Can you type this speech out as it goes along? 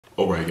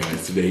Alright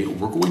guys, today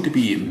we're going to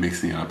be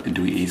mixing it up and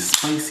doing a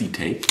spicy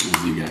take.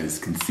 As you guys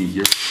can see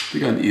here,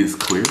 the gun is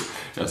clear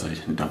as I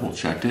double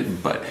checked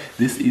it, but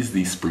this is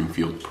the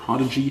Springfield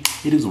Prodigy.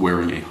 It is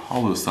wearing a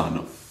Hollow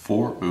Sun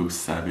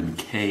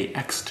 407K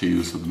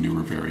X2, so the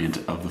newer variant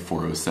of the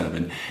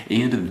 407,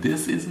 and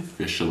this is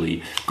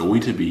officially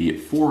going to be,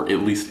 for at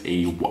least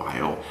a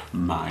while,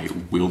 my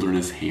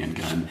wilderness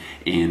handgun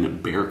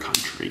in bear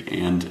country.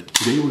 And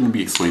today we're going to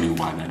be explaining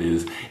why that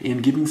is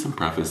and giving some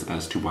preface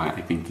as to why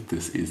I think that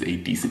this is a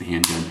decent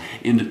handgun,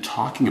 and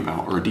talking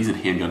about, or a decent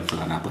handgun for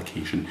that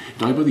application,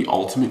 talking about the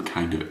ultimate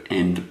kind of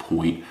end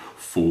point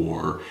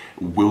for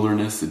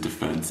wilderness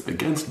defense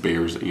against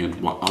bears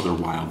and other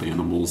wild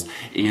animals,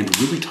 and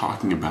really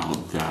talking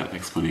about that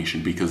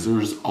explanation, because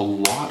there's a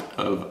lot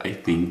of, I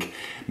think,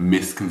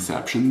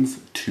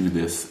 misconceptions to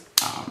this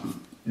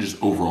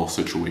just overall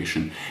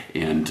situation,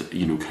 and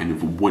kind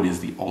of what is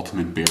the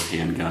ultimate bear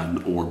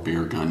handgun or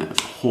bear gun as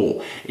a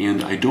whole.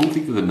 And I don't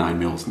think that the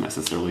 9mm is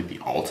necessarily the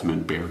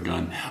ultimate bear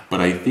gun,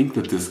 but I think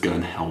that this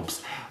gun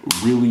helps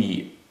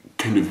really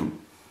kind of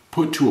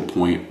put to a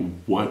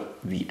point what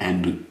the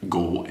end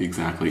goal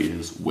exactly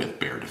is with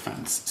bear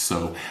defense.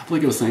 So,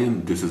 like I was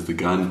saying, this is the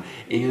gun,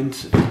 and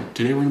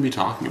today we're going to be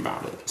talking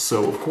about it.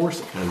 So, of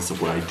course, as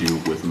what I do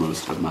with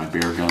most of my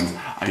bear guns,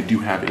 I do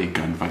have a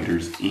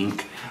Gunfighters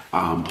Inc.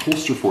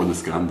 Holster for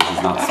this gun. This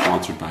is not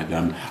sponsored by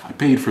them. I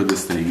paid for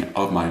this thing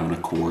of my own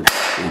accord,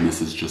 and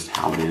this is just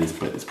how it is,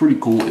 but it's pretty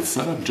cool. It's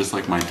set up just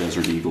like my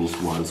Desert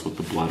Eagles was, with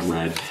the blood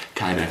red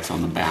Kydex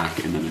on the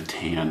back and then a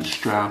tan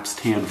straps,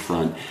 tan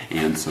front,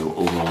 and so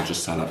overall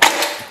just set up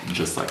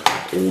just like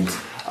my old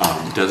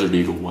Desert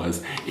Eagle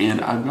was. And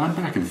I've gone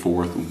back and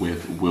forth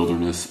with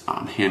wilderness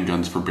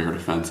handguns for bear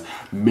defense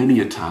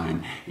many a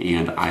time,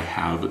 and I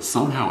have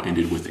somehow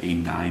ended with a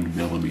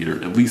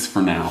 9mm, at least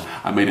for now.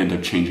 I might end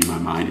up changing my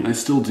mind, and I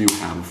still do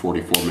have a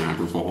 44 mag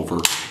revolver,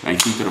 and I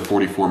think that a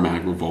 44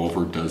 mag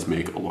revolver does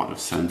make a lot of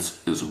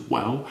sense as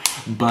well.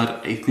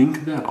 But I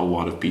think that a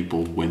lot of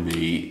people, when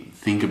they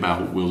think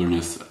about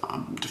wilderness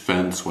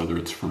defense, whether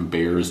it's from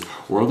bears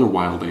or other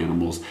wild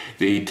animals,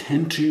 they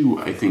tend to,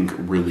 I think,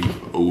 really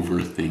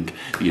overthink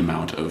the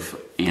amount of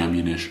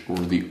ammunition or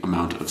the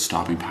amount of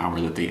stopping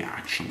power that they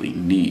actually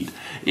need.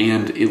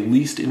 And at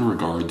least in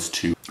regards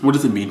to what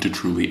does it mean to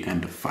truly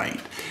end a fight?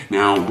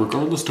 Now,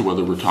 regardless to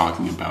whether we're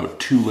talking about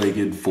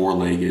two-legged,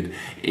 four-legged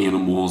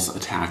animals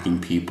attacking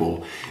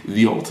people,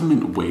 the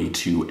ultimate way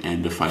to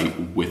end a fight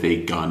with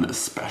a gun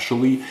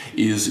especially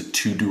is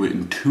to do it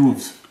in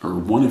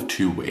one of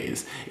two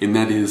ways, and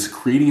that is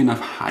creating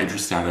enough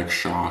hydrostatic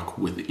shock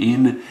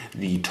within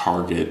the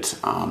target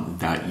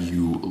that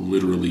you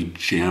literally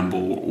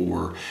jamble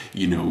or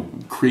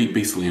create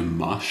basically a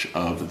mush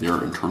of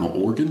their internal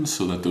organs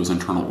so that those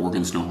internal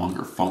organs no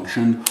longer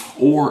function,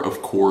 or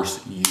of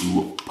course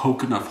you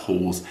poke enough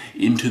holes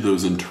into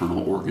those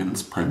internal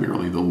organs,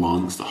 primarily the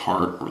lungs, the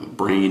heart, or the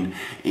brain,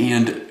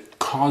 and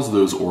cause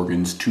those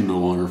organs to no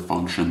longer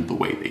function the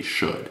way they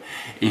should.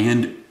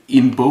 And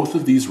in both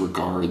of these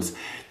regards,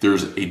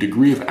 there's a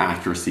degree of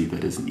accuracy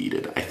that is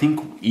needed. I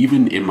think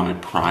even in my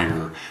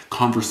prior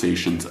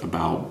conversations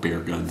about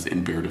bear guns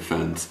and bear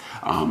defense,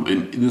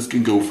 and this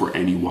can go for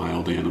any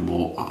wild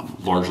animal,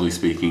 largely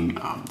speaking,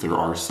 there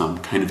are some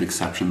kind of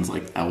exceptions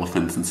like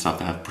elephants and stuff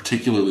that have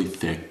particularly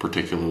thick,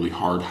 particularly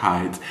hard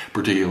hides,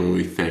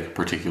 particularly thick,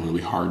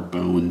 particularly hard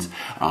bones,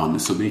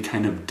 so they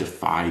kind of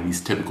defy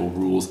these typical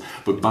rules.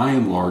 But by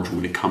and large,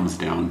 when it comes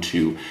down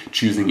to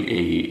choosing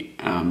a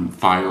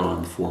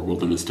firearm for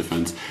wilderness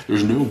defense,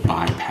 there's no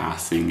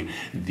bypassing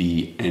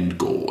the end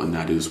goal, and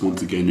that is,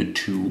 once again,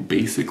 to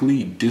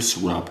basically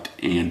disrupt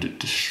and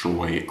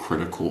destroy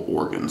critical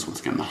organs. Once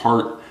again, the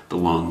heart, the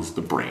lungs,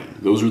 the brain.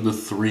 Those are the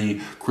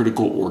three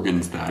critical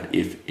organs that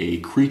if a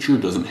creature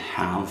doesn't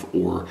have,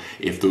 or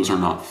if those are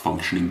not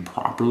functioning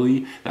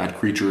properly, that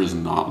creature is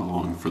not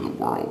long for the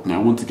world.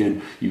 Now, once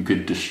again, you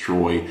could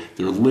destroy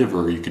their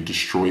liver, you could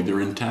destroy their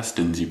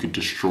intestines, you could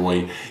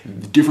destroy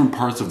different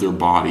parts of their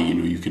body,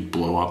 you could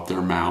blow up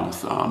their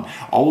mouth.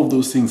 All of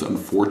those things,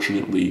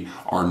 unfortunately,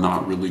 are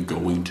not really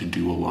going to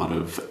do a lot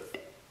of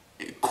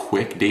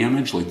quick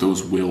damage. Like,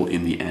 those will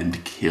in the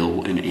end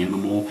kill an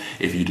animal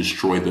if you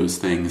destroy those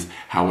things.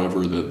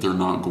 However, they're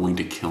not going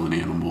to kill an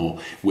animal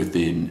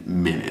within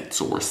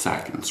minutes or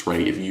seconds,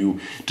 right? If you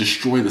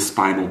destroy the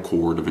spinal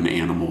cord of an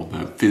animal,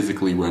 that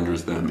physically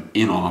renders them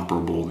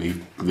inoperable,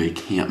 they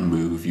can't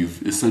move.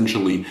 You've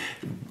essentially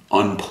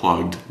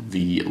unplugged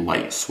the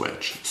light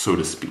switch, so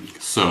to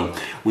speak. So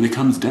when it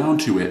comes down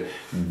to it,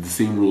 the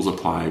same rules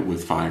apply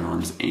with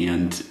firearms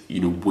and,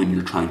 when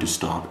you're trying to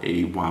stop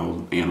a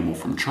wild animal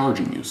from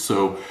charging you.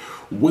 So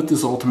what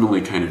this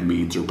ultimately kind of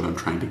means, or what I'm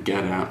trying to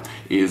get at,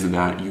 is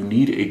that you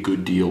need a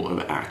good deal of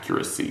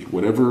accuracy.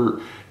 Whatever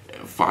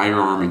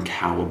firearm and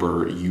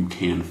caliber you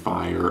can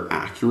fire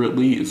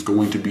accurately is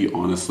going to be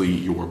honestly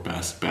your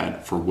best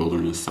bet for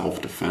wilderness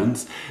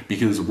self-defense,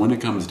 because when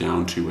it comes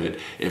down to it,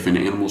 if an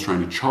animal is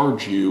trying to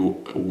charge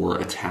you or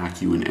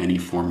attack you in any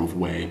form of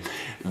way,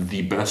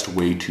 the best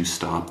way to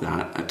stop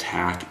that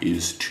attack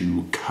is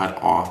to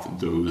cut off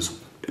those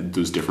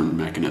different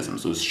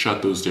mechanisms,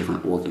 shut those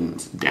different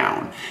organs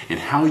down. And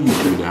how you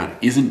do that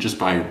isn't just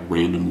by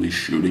randomly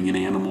shooting an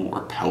animal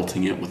or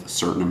pelting it with a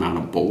certain amount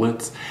of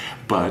bullets,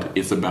 but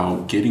it's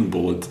about getting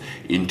bullets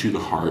into the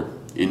heart,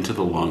 into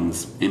the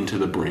lungs, into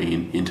the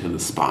brain, into the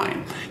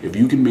spine. If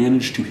you can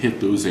manage to hit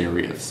those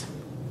areas,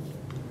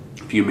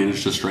 if you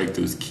manage to strike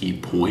those key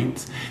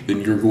points,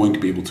 then you're going to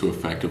be able to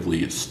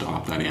effectively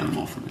stop that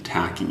animal from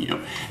attacking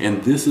you.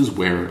 And this is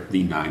where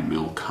the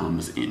 9mm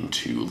comes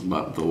into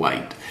the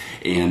light.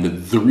 And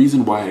the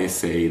reason why I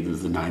say that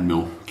the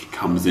 9mm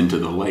comes into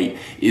the light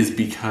is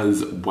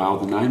because while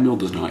the 9mm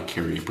does not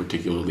carry a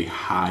particularly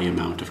high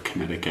amount of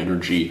kinetic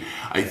energy,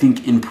 I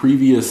think in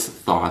previous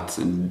thoughts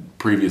and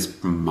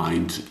previous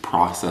mind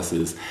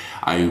processes,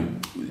 I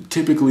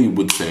typically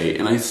would say,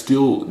 and I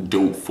still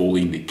don't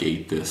fully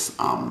negate this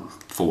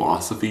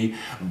philosophy,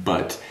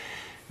 but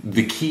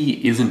the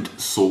key isn't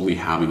solely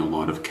having a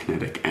lot of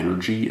kinetic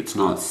energy. It's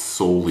not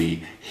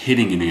solely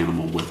hitting an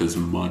animal with as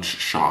much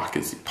shock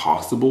as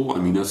possible. I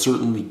mean, that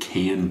certainly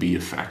can be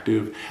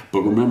effective,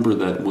 but remember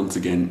that once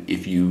again,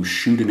 if you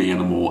shoot an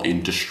animal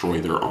and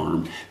destroy their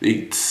arm,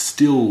 they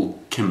still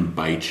can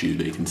bite you.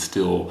 They can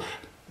still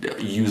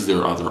use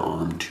their other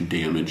arm to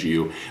damage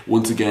you.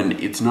 Once again,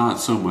 it's not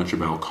so much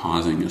about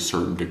causing a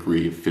certain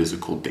degree of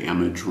physical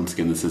damage. Once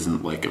again, this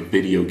isn't like a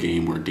video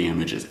game where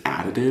damage is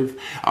additive.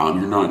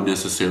 You're not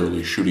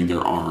necessarily shooting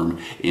their arm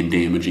and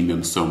damaging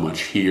them so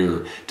much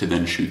here to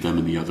then shoot them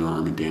in the other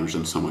arm and damage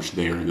them so much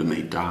there and then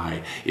they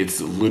die.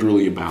 It's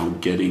literally about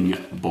getting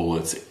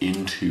bullets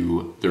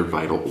into their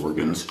vital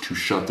organs to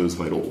shut those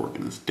vital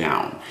organs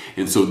down.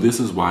 And so this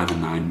is why the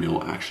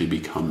 9mm actually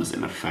becomes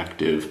an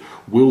effective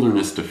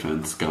wilderness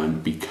defense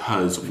gun,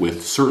 because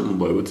with certain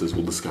loads, as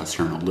we'll discuss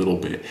here in a little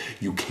bit,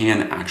 you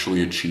can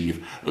actually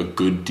achieve a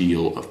good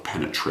deal of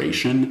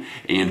penetration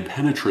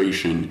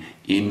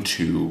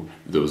into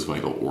those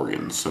vital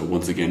organs. So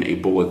once again, a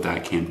bullet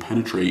that can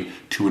penetrate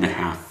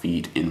 2.5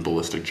 feet in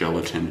ballistic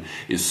gelatin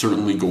is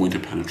certainly going to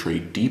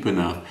penetrate deep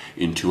enough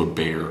into a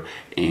bear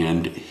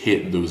and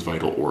hit those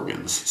vital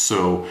organs.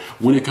 So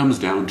when it comes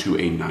down to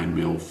a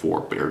 9mm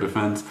for bear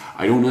defense,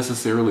 I don't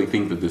necessarily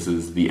think that this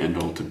is the end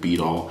all to beat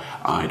all.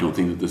 I don't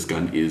think that this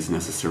gun is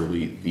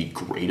necessarily the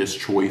greatest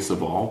choice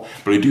of all,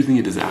 but I do think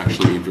it is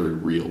actually a very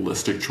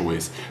realistic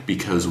choice,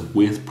 because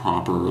with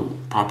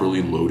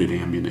properly loaded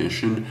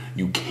ammunition,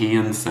 you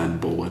can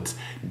send bullets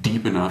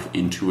deep enough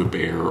into a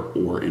bear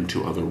or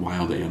into other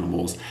wild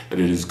animals that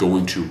it is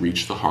going to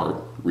reach the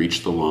heart,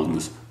 reach the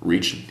lungs,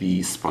 reach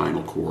the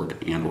spinal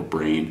cord and or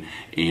brain,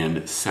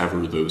 and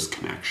sever those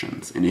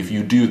connections. And if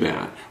you do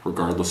that,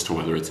 regardless to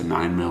whether it's a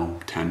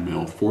 9mm,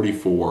 10mm,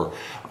 44,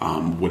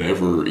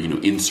 whatever,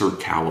 insert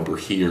caliber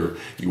here,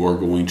 you are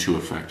going to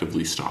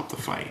effectively stop the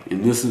fight.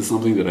 And this is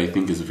something that I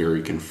think is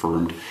very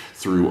confirmed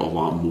through a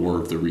lot more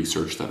of the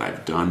research that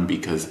I've done,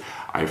 because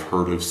I've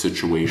heard of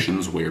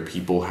situations where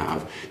people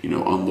have,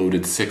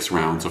 unloaded 6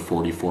 rounds of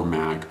 44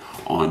 mag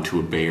onto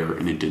a bear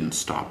and it didn't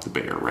stop the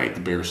bear, right? The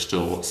bear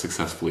still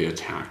successfully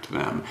attacked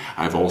them.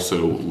 I've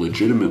also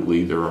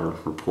legitimately, there are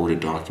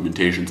reported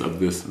documentations of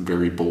this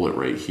very bullet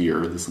right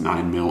here, this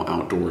 9mm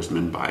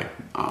outdoorsman by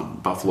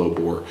buffalo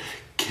boar,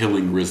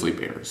 killing grizzly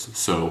bears.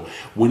 So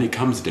when it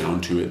comes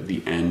down to it,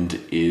 the end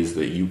is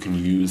that you can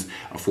use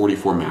a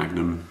 44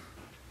 Magnum,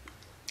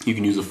 you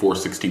can use a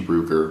 460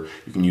 Ruger,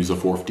 you can use a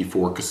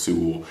 454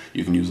 Casull,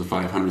 you can use a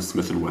 500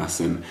 Smith &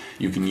 Wesson,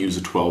 you can use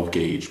a 12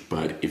 gauge,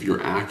 but if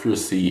your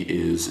accuracy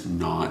is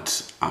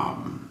not,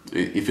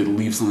 if it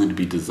leaves something to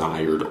be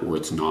desired or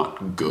it's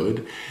not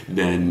good,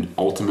 then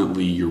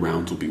ultimately your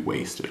rounds will be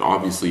wasted.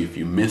 Obviously, if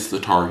you miss the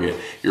target,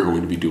 you're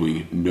going to be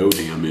doing no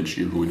damage,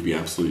 you're going to be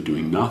absolutely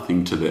doing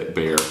nothing to that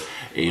bear,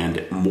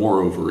 and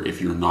moreover, if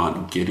you're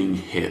not getting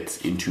hits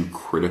into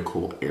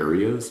critical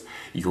areas,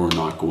 you're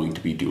not going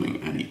to be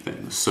doing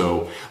anything.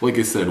 So, like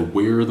I said,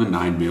 where the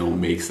 9mm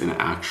makes an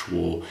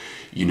actual,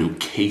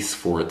 case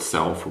for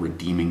itself, a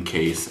redeeming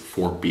case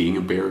for being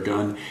a bear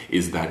gun,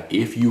 is that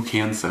if you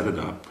can set it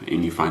up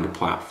and you find a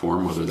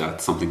platform, whether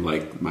that's something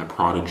like my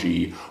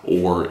Prodigy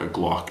or a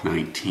Glock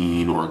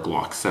 19 or a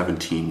Glock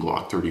 17,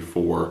 Glock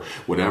 34,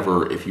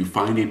 whatever, if you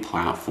find a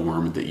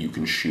platform that you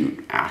can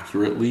shoot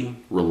accurately,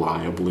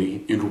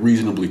 reliably, and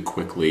reasonably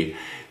quickly,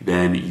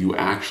 then you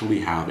actually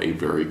have a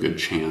very good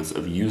chance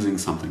of using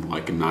something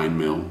like a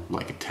 9mm,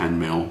 like a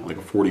 10mm, like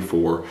a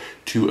 44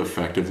 to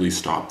effectively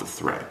stop the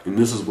threat. And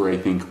this is where I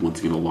think, once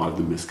again, a lot of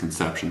the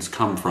misconceptions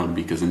come from,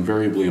 because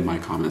invariably in my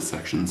comment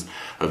sections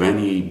of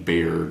any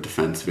bear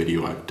defense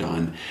video I've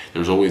done,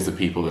 there's always the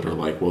people that are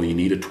like, well, you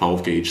need a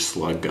 12 gauge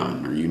slug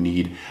gun, or you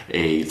need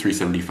a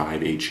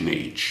 375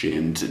 H&H,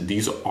 and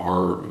these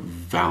are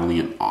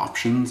valiant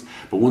options.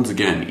 But once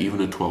again,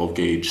 even a 12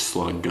 gauge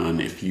slug gun,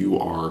 if you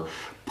are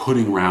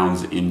putting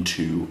rounds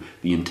into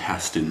the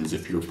intestines,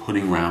 if you're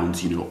putting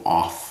rounds,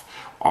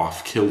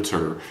 off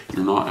kilter,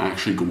 you're not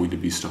actually going to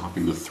be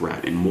stopping the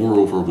threat. And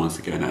moreover, once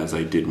again, as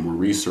I did more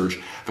research,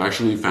 I've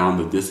actually found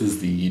that this is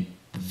the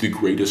the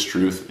greatest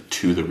truth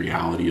to the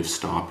reality of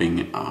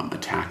stopping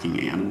attacking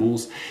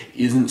animals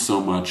isn't so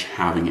much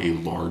having a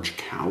large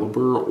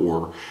caliber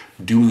or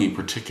doing a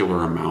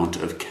particular amount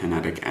of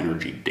kinetic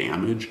energy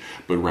damage,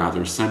 but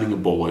rather sending a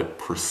bullet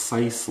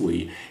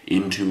precisely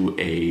into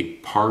a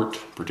part,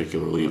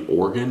 particularly an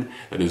organ,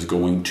 that is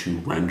going to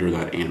render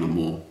that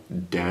animal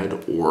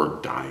dead or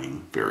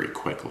dying very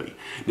quickly.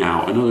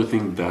 Now, another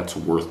thing that's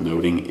worth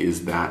noting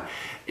is that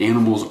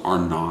animals are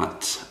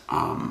not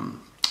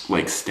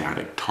like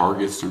static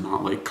targets. They're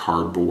not like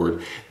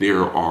cardboard.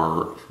 There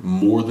are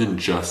more than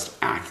just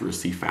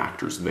accuracy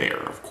factors there.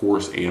 Of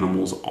course,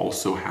 animals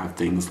also have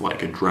things like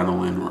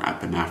adrenaline or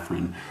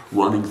epinephrine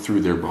running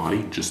through their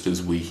body, just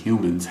as we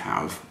humans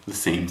have the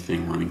same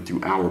thing running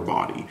through our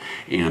body.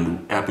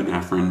 And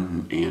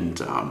epinephrine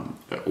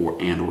or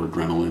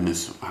adrenaline,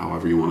 is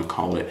however you want to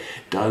call it,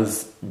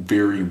 does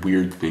very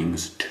weird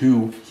things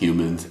to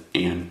humans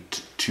and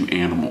to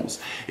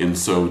animals. And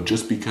so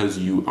just because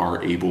you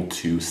are able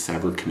to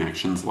sever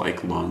connections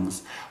like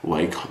lungs,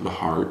 like the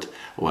heart,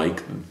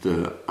 like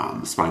the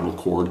spinal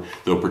cord,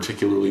 though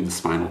particularly the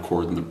spinal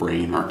cord and the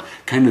brain are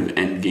kind of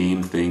end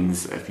game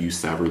things if you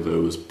sever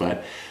those,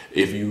 but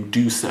if you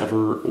do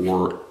sever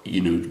or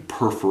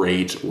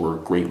perforate or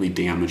greatly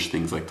damage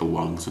things like the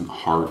lungs and the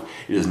heart,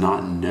 it is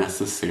not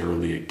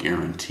necessarily a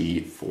guarantee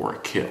for a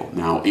kill.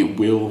 Now, it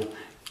will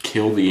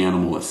kill the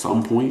animal at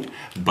some point,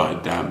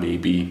 but that may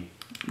be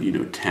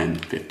 10,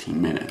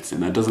 15 minutes.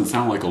 And that doesn't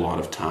sound like a lot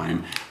of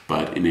time,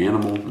 but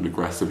an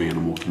aggressive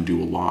animal can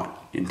do a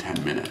lot in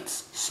 10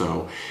 minutes.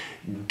 So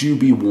do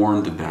be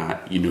warned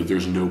that,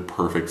 there's no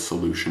perfect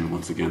solution.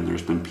 Once again,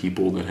 there's been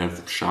people that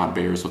have shot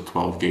bears with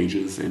 12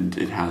 gauges and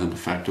it hasn't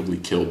effectively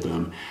killed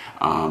them.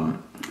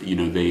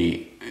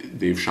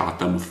 They've shot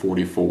them with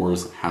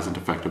 44s, hasn't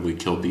effectively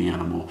killed the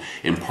animal.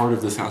 And part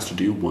of this has to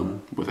do,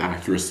 one, with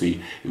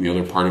accuracy, and the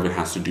other part of it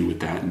has to do with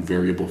that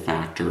invariable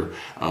factor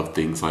of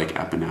things like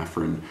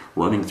epinephrine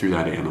running through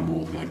that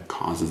animal that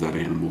causes that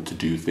animal to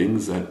do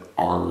things that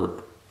are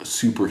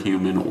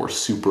superhuman or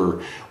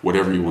super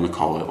whatever you want to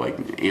call it,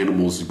 like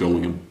animals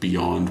going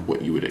beyond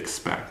what you would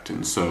expect.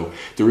 And so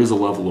there is a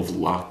level of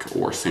luck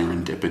or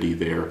serendipity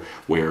there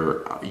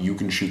where you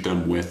can shoot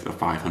them with a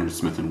 500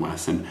 Smith &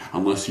 Wesson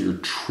unless you're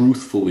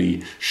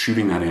truthfully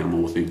shooting that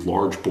animal with a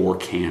large bore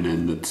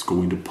cannon that's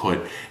going to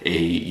put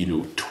a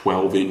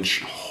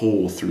 12-inch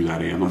hole through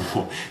that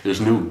animal.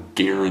 There's no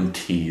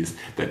guarantees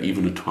that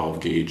even a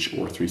 12 gauge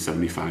or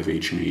 375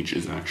 H&H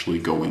is actually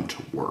going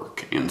to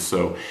work. And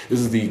so this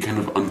is the kind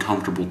of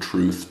uncomfortable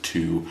truth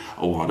to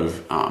a lot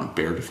of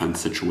bear defense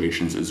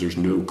situations, is there's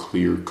no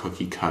clear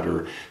cookie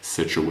cutter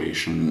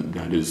situation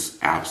that is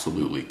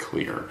absolutely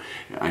clear.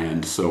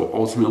 And so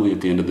ultimately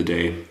at the end of the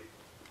day,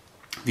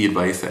 the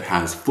advice that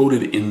has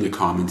floated in the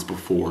comments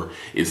before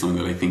is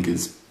something that I think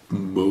is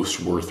most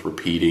worth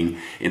repeating,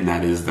 and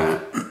that is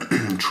that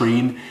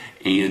train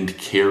and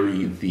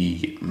carry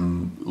the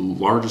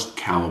largest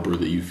caliber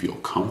that you feel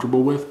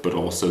comfortable with, but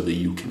also that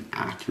you can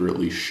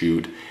accurately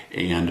shoot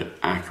and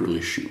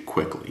accurately shoot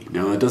quickly.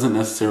 Now, that doesn't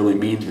necessarily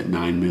mean that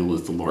 9mm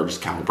is the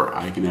largest caliber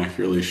I can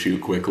accurately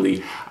shoot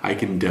quickly. I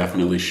can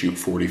definitely shoot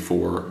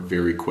 44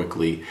 very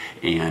quickly,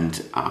 and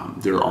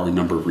there are a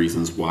number of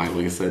reasons why.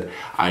 Like I said,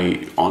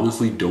 I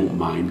honestly don't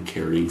mind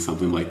carrying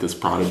something like this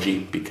Prodigy,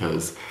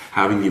 because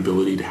having the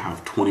ability to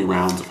have 20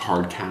 rounds of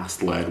hard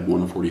cast lead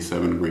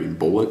 147 grain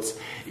bullets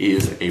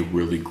is a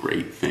really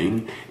great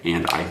thing,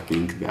 and I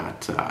think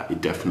that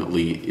it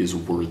definitely is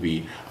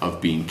worthy of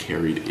being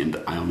carried, and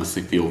I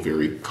honestly feel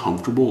very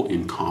comfortable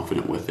and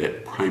confident with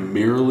it,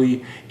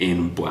 primarily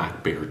in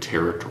black bear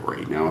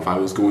territory. Now, if I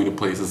was going to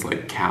places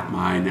like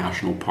Katmai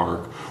National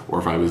Park, or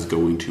if I was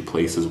going to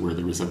places where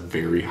there was a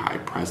very high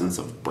presence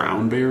of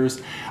brown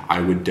bears,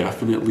 I would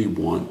definitely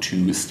want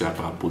to step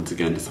up once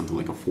again to something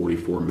like a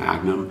 44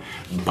 Magnum.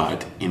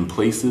 But in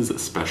places,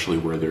 especially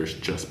where there's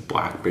just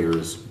black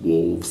bears,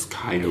 wolves,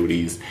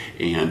 coyotes,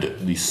 and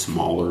the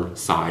smaller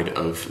side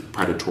of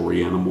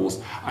predatory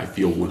animals, I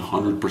feel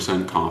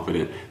 100%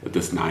 confident that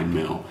this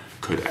 9mm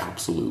could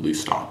absolutely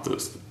stop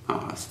those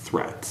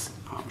threats,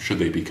 should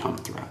they become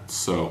threats.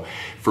 So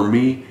for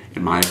me,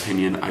 in my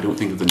opinion, I don't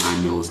think that the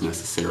 9mm is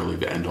necessarily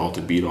the end-all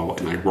to beat-all.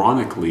 And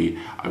ironically,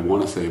 I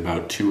want to say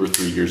about 2 or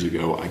 3 years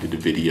ago, I did a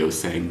video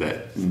saying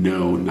that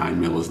no,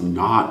 9mm is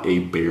not a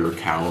bear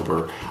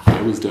caliber.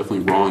 I was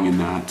definitely wrong in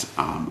that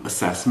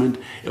assessment.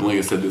 And like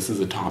I said, this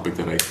is a topic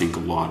that I think a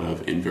lot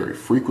of and very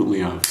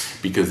frequently of,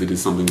 because it is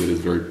something that is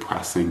very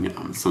pressing,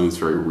 something that's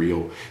very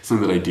real,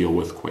 something that I deal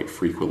with quite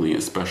frequently,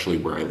 especially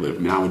where I live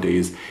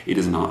nowadays. It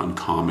is not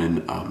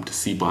uncommon to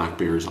see black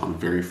bears on a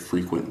very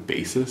frequent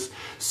basis.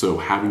 So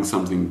having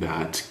something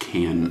that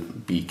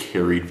can be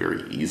carried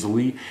very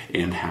easily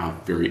and have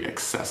very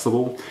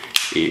accessible,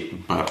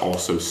 but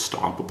also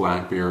stop a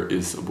black bear,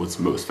 is what's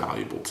most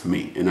valuable to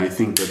me. And I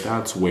think that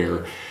that's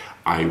where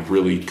I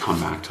really come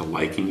back to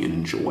liking and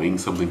enjoying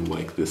something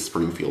like this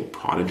Springfield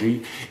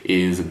Prodigy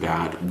is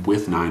that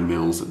with 9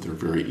 mils, they're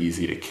very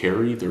easy to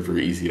carry. They're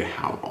very easy to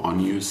have on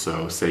you.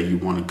 So say you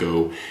want to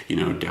go,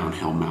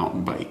 downhill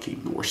mountain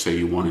biking, or say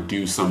you want to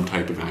do some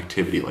type of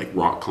activity like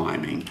rock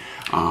climbing.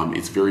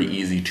 It's very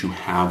easy to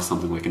have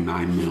something like a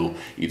 9 mil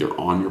either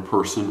on your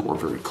person or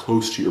very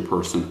close to your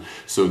person,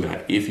 so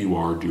that if you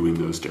are doing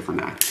those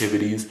different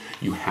activities,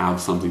 you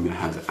have something that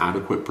has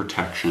adequate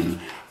protection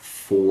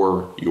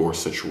for your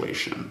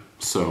situation.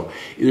 So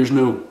there's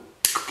no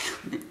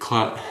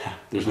cut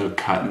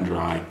and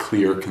dry,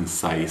 clear,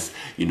 concise,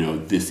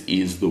 this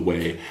is the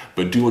way.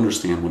 But do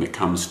understand, when it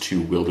comes to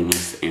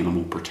wilderness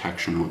animal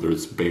protection, whether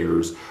it's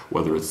bears,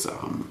 whether it's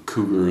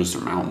cougars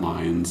or mountain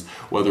lions,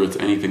 whether it's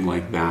anything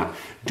like that,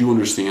 do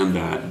understand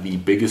that the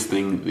biggest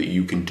thing that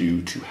you can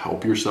do to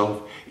help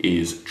yourself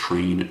is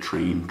train,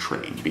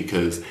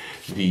 because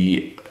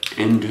the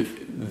end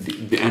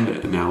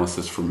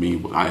analysis for me,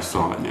 what I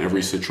saw in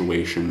every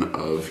situation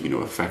of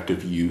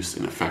effective use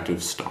and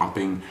effective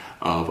stopping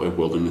of a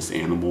wilderness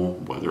animal,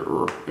 whether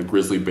or a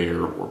grizzly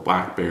bear or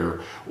black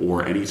bear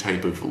or any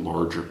type of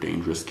large or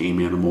dangerous game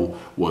animal,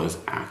 was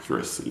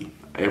accuracy.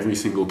 Every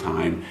single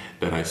time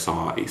that I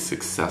saw a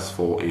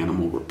successful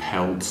animal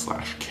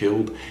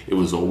repelled/killed, it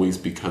was always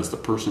because the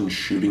person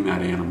shooting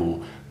that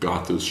animal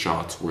got those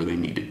shots where they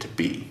needed to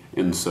be.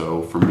 And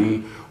so for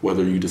me,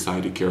 whether you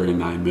decide to carry a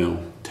 9 mil,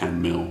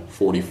 10 mil,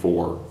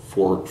 44,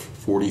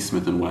 40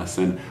 Smith &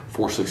 Wesson,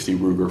 460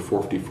 Ruger,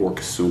 454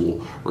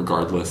 Casull,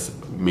 regardless,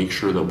 make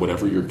sure that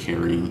whatever you're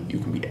carrying, you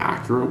can be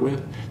accurate with,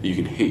 that you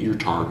can hit your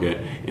target,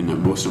 and that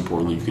most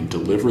importantly, you can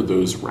deliver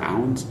those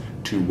rounds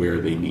to where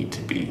they need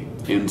to be.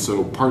 And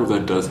so part of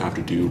that does have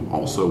to do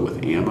also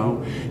with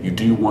ammo. You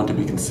do want to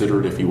be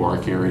considerate, if you are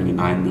carrying a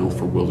 9 mil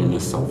for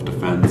wilderness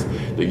self-defense,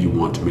 that you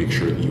want to make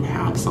sure that you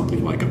have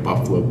something like a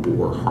Buffalo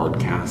Bore hard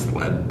cast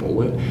lead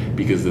bullet,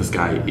 because this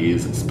guy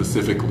is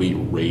specifically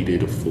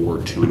rated for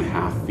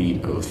 2.5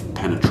 feet of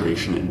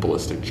penetration in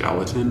ballistic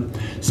gelatin.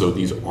 So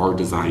these are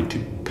designed to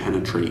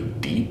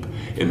penetrate deep,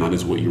 and that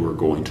is what you are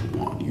going to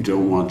want. You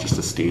don't want just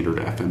a standard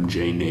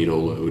FMJ NATO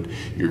load.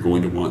 You're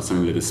going to want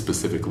something that is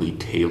specifically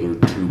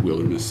tailored to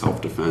wilderness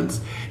self-defense.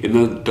 And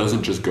that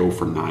doesn't just go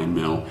for 9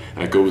 mil,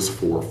 that goes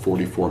for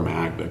 44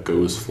 mag, that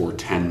goes for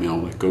 10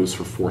 mil, that goes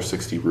for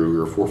 460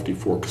 Ruger,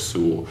 454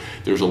 Casull.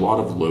 There's a lot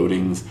of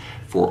loadings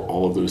for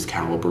all of those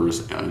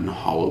calibers and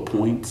hollow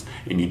points,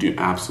 and you do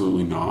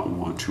absolutely not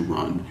want to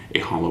run a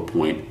hollow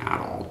point at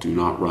all. Do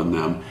not run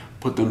them.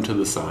 Put them to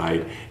the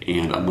side,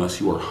 and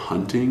unless you are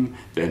hunting,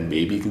 then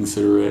maybe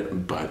consider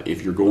it. But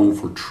if you're going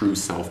for true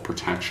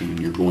self-protection and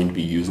you're going to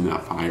be using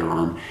that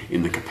firearm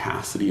in the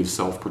capacity of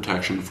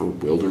self-protection for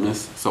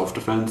wilderness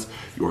self-defense,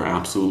 you are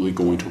absolutely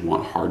going to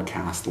want hard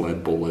cast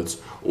lead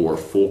bullets or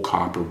full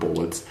copper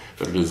bullets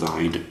that are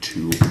designed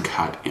to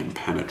cut and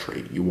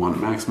penetrate. You want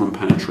maximum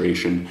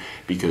penetration,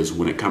 because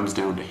when it comes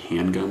down to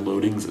handgun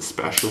loadings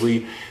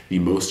especially, the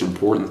most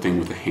important thing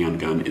with a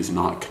handgun is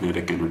not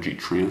kinetic energy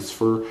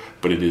transfer,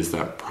 but it is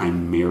that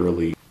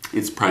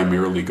it's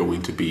primarily going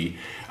to be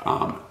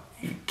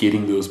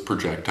getting those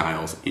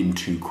projectiles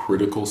into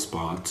critical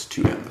spots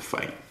to end the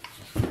fight.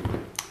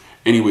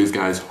 Anyways,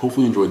 guys,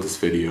 hopefully you enjoyed this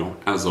video.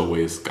 As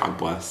always, God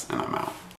bless, and I'm out.